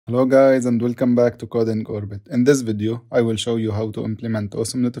Hello guys and welcome back to Coding Orbit. In this video, I will show you how to implement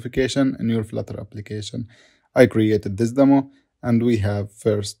awesome notification in your Flutter application. I created this demo and we have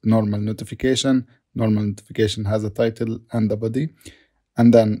first normal notification. Normal notification has a title and a body,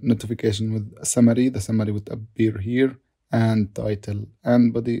 and then notification with a summary. The summary would appear here, and title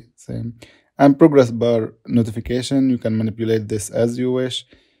and body same. And progress bar notification, you can manipulate this as you wish.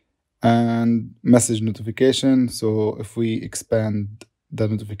 And message notification, so if we expand the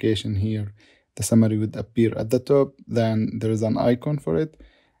notification here, the summary would appear at the top, then there is an icon for it.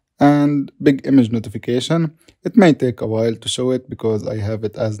 And big image notification, it may take a while to show it because I have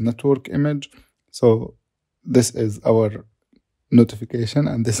it as network image. So this is our notification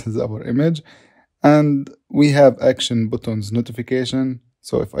and this is our image. And we have action buttons notification,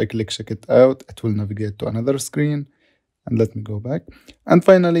 so if I click check it out, it will navigate to another screen. And let me go back. And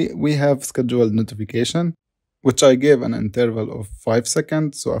finally, we have scheduled notification, which I gave an interval of 5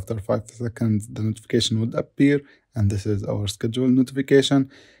 seconds. So after 5 seconds, the notification would appear. And this is our scheduled notification.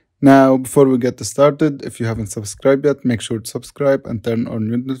 Now, before we get started, if you haven't subscribed yet, make sure to subscribe and turn on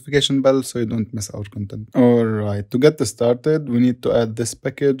your notification bell so you don't miss our content. Alright, to get started, we need to add this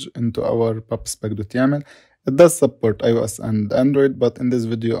package into our pubspec.yaml. It does support iOS and Android, but in this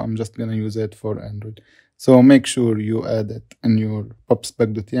video, I'm just going to use it for Android. So make sure you add it in your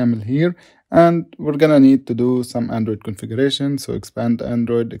pubspec.yaml here. And we're going to need to do some Android configuration. So expand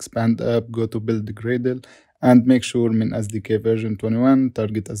Android, expand app, go to build Gradle, and make sure min SDK version 21,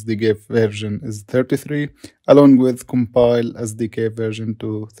 target SDK version is 33, along with compile SDK version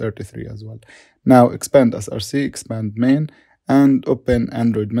to 33 as well. Now expand SRC, expand main, and open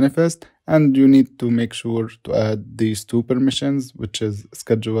Android manifest. And you need to make sure to add these two permissions, which is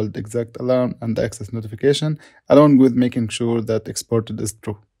scheduled exact alarm and access notification, along with making sure that exported is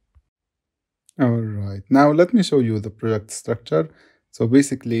true. Alright, now let me show you the project structure. So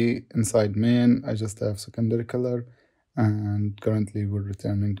basically inside main, I just have secondary color, and currently we're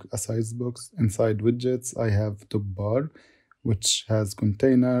returning a size box. Inside widgets, I have top bar, which has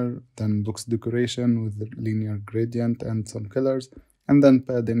container, then box decoration with the linear gradient and some colors, and then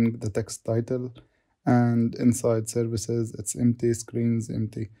padding the text title. And inside services, it's empty, screens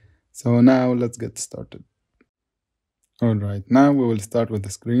empty. So now let's get started. Alright, now we will start with the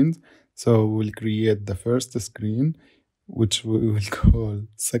screens. So we'll create the first screen, which we will call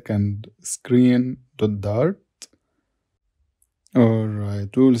second screen.dart.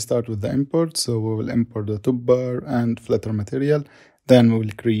 Alright, we will start with the import. So we will import the top bar and Flutter material. Then we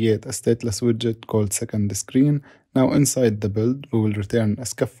will create a stateless widget called second screen. Now inside the build, we will return a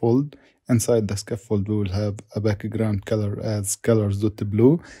scaffold. Inside the scaffold, we will have a background color as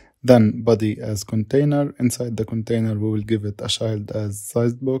colors.blue. Then body as container. Inside the container, we will give it a child as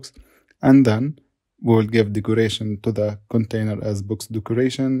sized box. And then we will give decoration to the container as box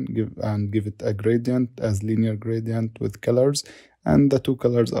decoration, give it a gradient as linear gradient with colors. And the two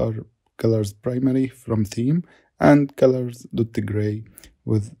colors are colors primary from theme and colors.gray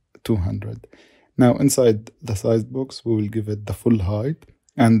with 200. Now inside the size box, we will give it the full height.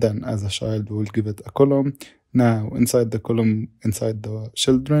 And then as a child, we will give it a column. Now inside the column, inside the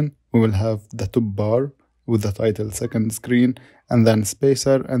children, we will have the top bar with the title second screen, and then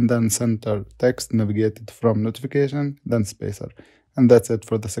spacer, and then center text navigated from notification, then spacer. And that's it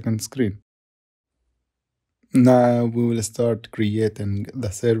for the second screen. Now we will start creating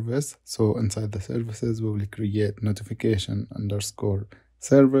the service. So inside the services, we will create notification underscore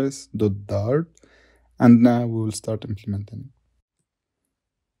service.dart. And now we will start implementing.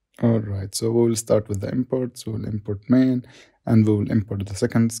 Alright, so we will start with the import. So we'll import main, and we will import the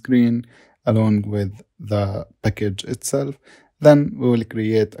second screen along with the package itself. Then we will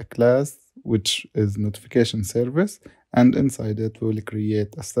create a class, which is notification service. And inside it, we will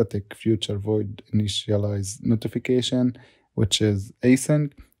create a static future void initialize notification, which is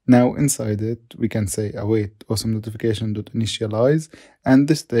async. Now inside it, we can say await awesome notification.initialize, and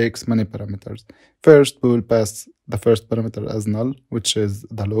this takes many parameters. First, we will pass the first parameter as null, which is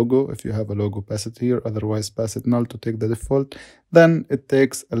the logo. If you have a logo, pass it here, otherwise pass it null to take the default. Then it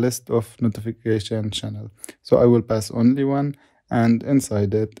takes a list of notification channel. So I will pass only one, and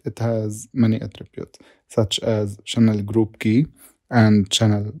inside it, it has many attributes, such as channel group key and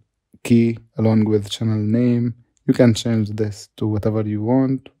channel key, along with channel name. You can change this to whatever you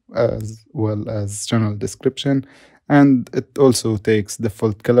want, as well as channel description. And it also takes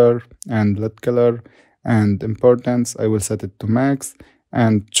default color and blood color and importance. I will set it to max,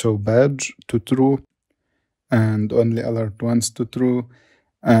 and show badge to true, and only alert once to true,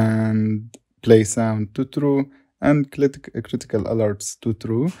 and play sound to true, and critical alerts to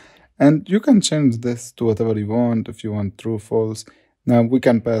true. And you can change this to whatever you want. If you want true, false, Now we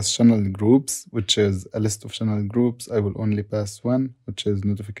can pass channel groups, which is a list of channel groups. I will only pass one, which is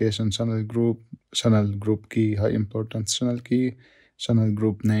notification channel group key, high importance channel key, channel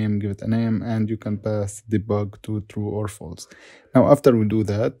group name, give it a name, and you can pass debug to true or false. Now after we do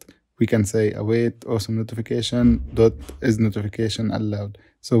that, we can say await awesome notification dot is notification allowed.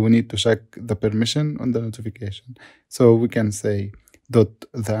 So we need to check the permission on the notification. So we can say dot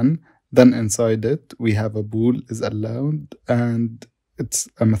then inside it we have a bool is allowed, and it's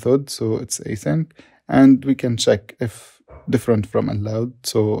a method, so it's async, and we can check if different from allowed.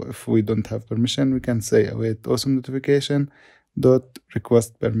 So if we don't have permission, we can say await awesome notification dot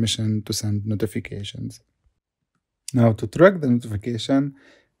request permission to send notifications. Now to track the notification,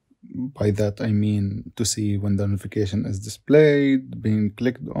 by that I mean to see when the notification is displayed, being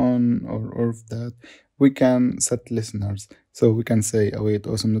clicked on, or of that, we can set listeners. So we can say await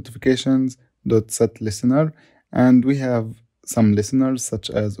awesome notifications dot set listener, and we have some listeners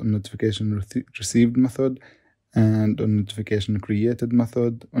such as on notification received method, and on notification created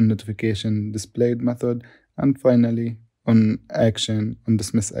method, on notification displayed method, and finally on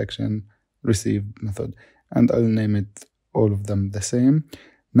dismiss action received method. And I'll name it all of them the same.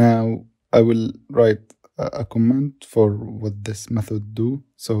 Now I will write a comment for what this method do.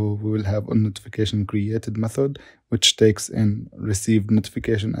 So we will have on notification created method, which takes in received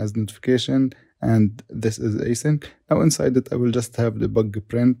notification as notification, and this is async. Now inside it I will just have debug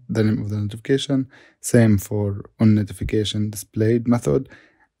print the name of the notification. Same for on notification displayed method,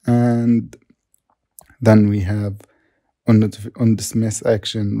 and then we have on dismiss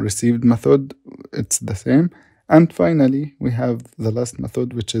action received method, it's the same. And finally we have the last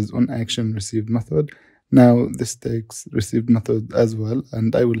method, which is on action received method. Now this takes received method as well,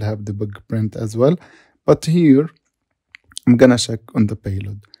 and I will have debug print as well, but here I'm gonna check on the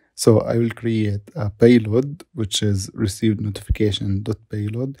payload. So I will create a payload, which is received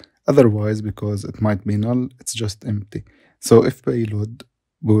notification.payload. Otherwise, because it might be null, it's just empty. So if payload,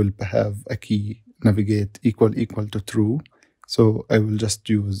 we will have a key navigate equal to true. So I will just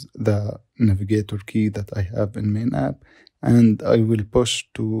use the navigator key that I have in main app, and I will push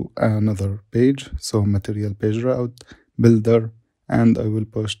to another page. So material page route, builder, and I will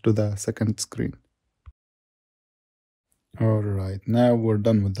push to the second screen. Alright, now we're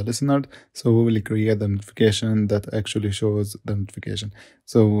done with the listener. So we will create the notification that actually shows the notification.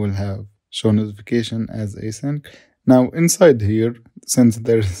 So we will have show notification as async. Now inside here, since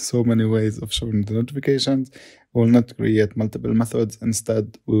there's so many ways of showing the notifications, we will not create multiple methods.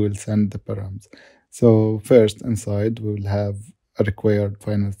 Instead, we will send the params. So first inside, we will have a required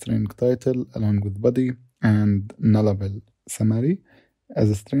final string title along with body, and nullable summary as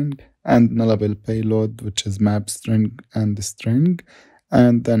a string, and nullable payload, which is map string and string,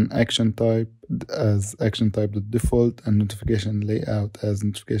 and then action type as action type.default, and notification layout as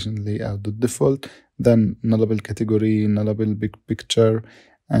notification layout.default, then nullable category, nullable big picture,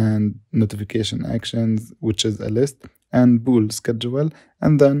 and notification actions, which is a list, and bool schedule,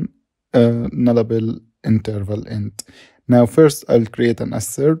 and then nullable interval int. Now first I'll create an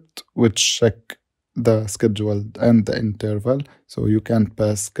assert which check the scheduled and the interval, so you can't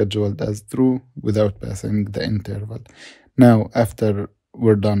pass scheduled as true without passing the interval. Now after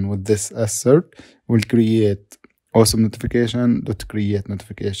we're done with this assert, we'll create awesome notification.create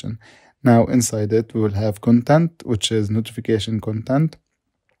notification. Now inside it we will have content, which is notification content.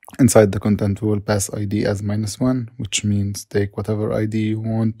 Inside the content we will pass ID as -1, which means take whatever ID you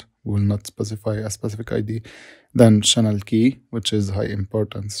want. We will not specify a specific ID. Then channel key, which is high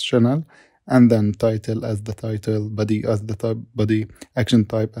importance channel, and then title as the title, body as the type body, action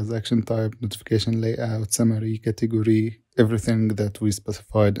type as action type, notification layout, summary, category, everything that we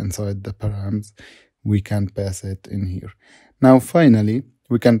specified inside the params, we can pass it in here. Now finally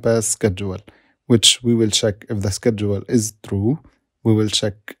we can pass schedule, which we will check if the schedule is true. We will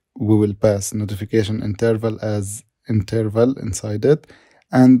pass notification interval as interval inside it,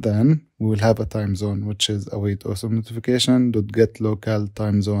 and then we will have a time zone, which is await awesome notification.get local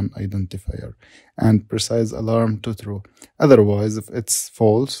time zone identifier, and precise alarm to true. Otherwise, if it's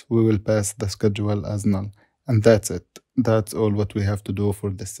false, we will pass the schedule as null. And that's it. That's all what we have to do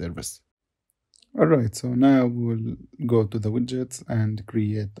for this service. Alright, so now we will go to the widgets and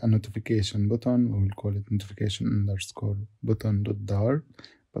create a notification button. We will call it notification_button.dart,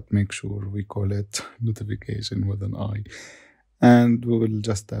 but make sure we call it notification with an I. And we will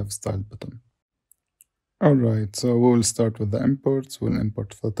just have style button. Alright, so we will start with the imports. We'll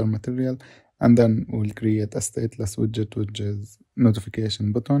import Flutter material, and then we will create a stateless widget, which is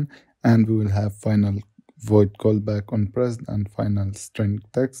notification button, and we will have final void callback on pressed and final string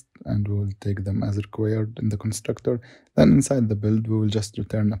text, and we will take them as required in the constructor. Then inside the build, we will just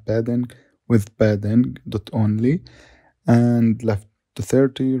return a padding with padding dot only, and left to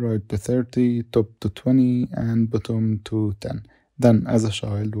 30, right to 30, top to 20, and bottom to 10. Then as a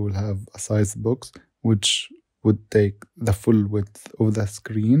child, we will have a size box which would take the full width of the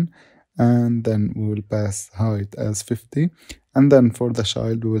screen, and then we will pass height as 50, and then for the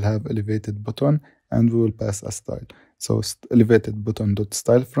child we will have elevated button, and we will pass a style. So elevated button dot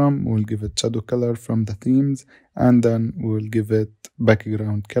style from, we will give it shadow color from the themes, and then we will give it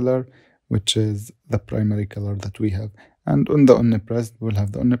background color, which is the primary color that we have. And on the onPressed, we'll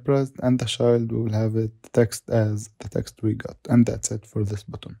have the onPressed, and the child, we will have it text as the text we got. And that's it for this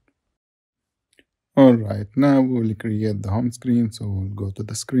button. Alright, now we will create the home screen. So we'll go to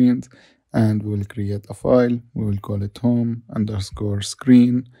the screens, and we will create a file. We will call it home underscore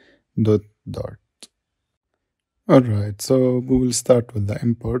screen dot dart. Alright, so we will start with the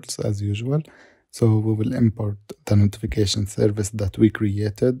imports as usual. So we will import the notification service that we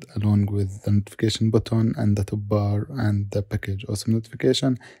created along with the notification button and the top bar and the package awesome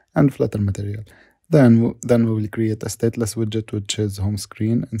notification and Flutter material. Then we will create a stateless widget, which is home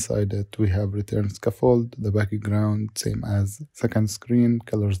screen. Inside it, we have return scaffold, the background, same as second screen,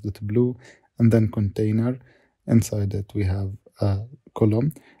 colors.blue, and then container. Inside it, we have a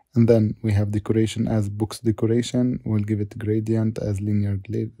column. And then we have decoration as box decoration. We'll give it gradient as linear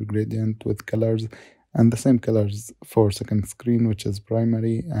gradient with colors, and the same colors for second screen, which is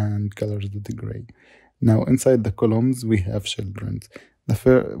primary, and colors with the gray. Now inside the columns, we have children.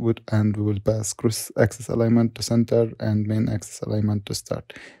 And we will pass cross axis alignment to center and main axis alignment to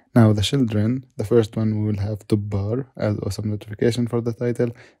start. Now the children, the first one, we will have top bar as awesome notification for the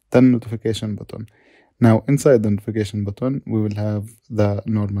title, then notification button. Now inside the notification button, we will have the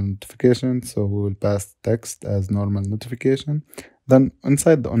normal notification, so we will pass text as normal notification. Then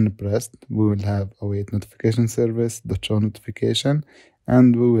inside the onPressed, we will have await notification service, the show notification,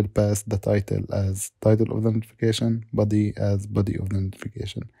 and we will pass the title as title of the notification, body as body of the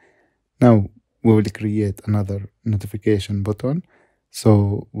notification. Now we will create another notification button,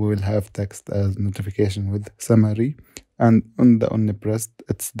 so we will have text as notification with summary. And on the onPressed,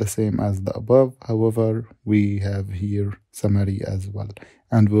 it's the same as the above. However, we have here summary as well.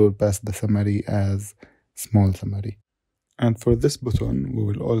 And we will pass the summary as small summary. And for this button, we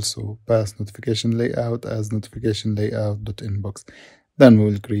will also pass notification layout as notification layout.inbox. Then we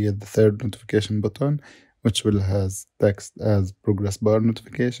will create the third notification button, which will has text as progress bar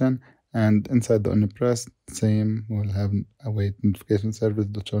notification. And inside the onPressed, same, we'll have await notification service,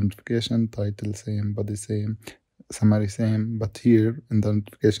 show notification, title same, body same, summary same, but here in the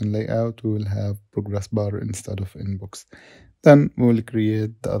notification layout we will have progress bar instead of inbox. Then we will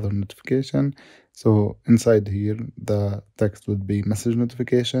create the other notification. So inside here the text would be message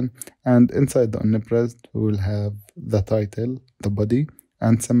notification, and inside the onPressed we will have the title, the body,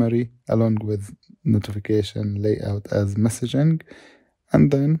 and summary along with notification layout as messaging,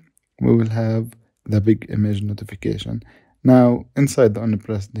 and then we will have the big image notification. Now, inside the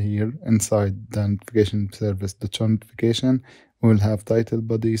onPressed here, inside the notification service, the show notification, we will have title,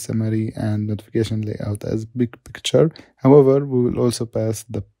 body, summary, and notification layout as big picture. However, we will also pass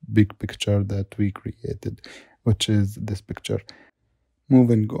the big picture that we created, which is this picture.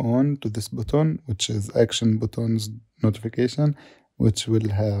 Moving on to this button, which is action buttons notification, which will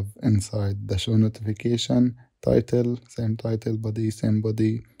have inside the show notification, title, same title, body, same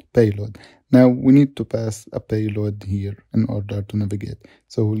body, payload. Now we need to pass a payload here in order to navigate.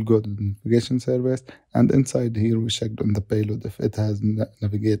 So we'll go to the navigation service, and inside here we checked on the payload if it has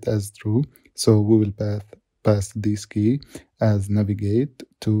navigate as true. So we will pass this key as navigate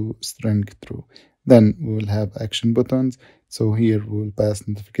to string true. Then we will have action buttons. So here we will pass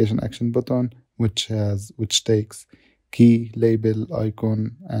notification action button, which takes key, label,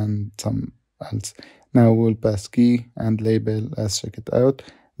 icon, and some else. Now we'll pass key and label as check it out,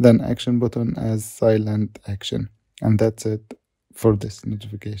 then action button as silent action, and that's it for this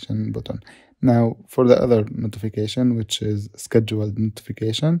notification button. Now for the other notification, which is scheduled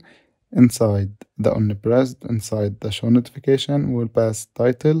notification, inside the onPressed, inside the show notification, we'll pass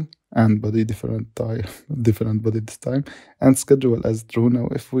title and body different body this time, and schedule as true. Now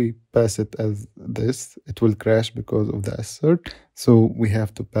if we pass it as this, it will crash because of the assert, so we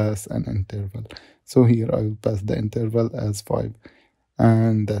have to pass an interval. So here I will pass the interval as 5,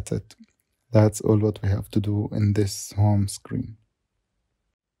 and that's it. That's all what we have to do in this home screen.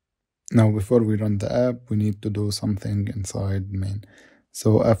 Now before we run the app, we need to do something inside main.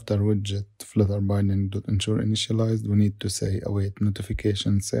 So after widget flutter binding.ensure initialized, we need to say await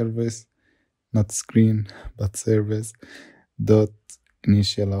notification service not screen, but service dot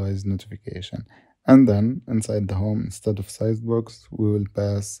initialize notification. And then inside the home, instead of sized box, we will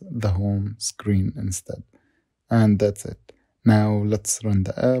pass the home screen instead. And that's it. Now let's run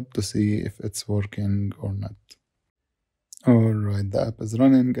the app to see if it's working or not. Alright, the app is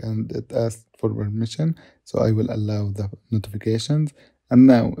running and it asked for permission, so I will allow the notifications. And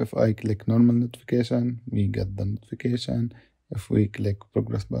now if I click normal notification, we get the notification. If we click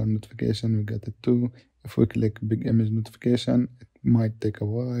progress bar notification, we get it too. If we click big image notification, it might take a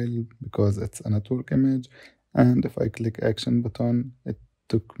while because it's a network image. And if I click action button, it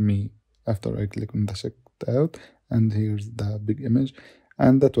took me after I click on the checked out, and here's the big image.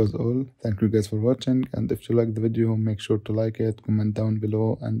 And that was all. Thank you guys for watching, and if you liked the video, make sure to like it, comment down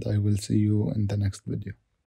below, and I will see you in the next video.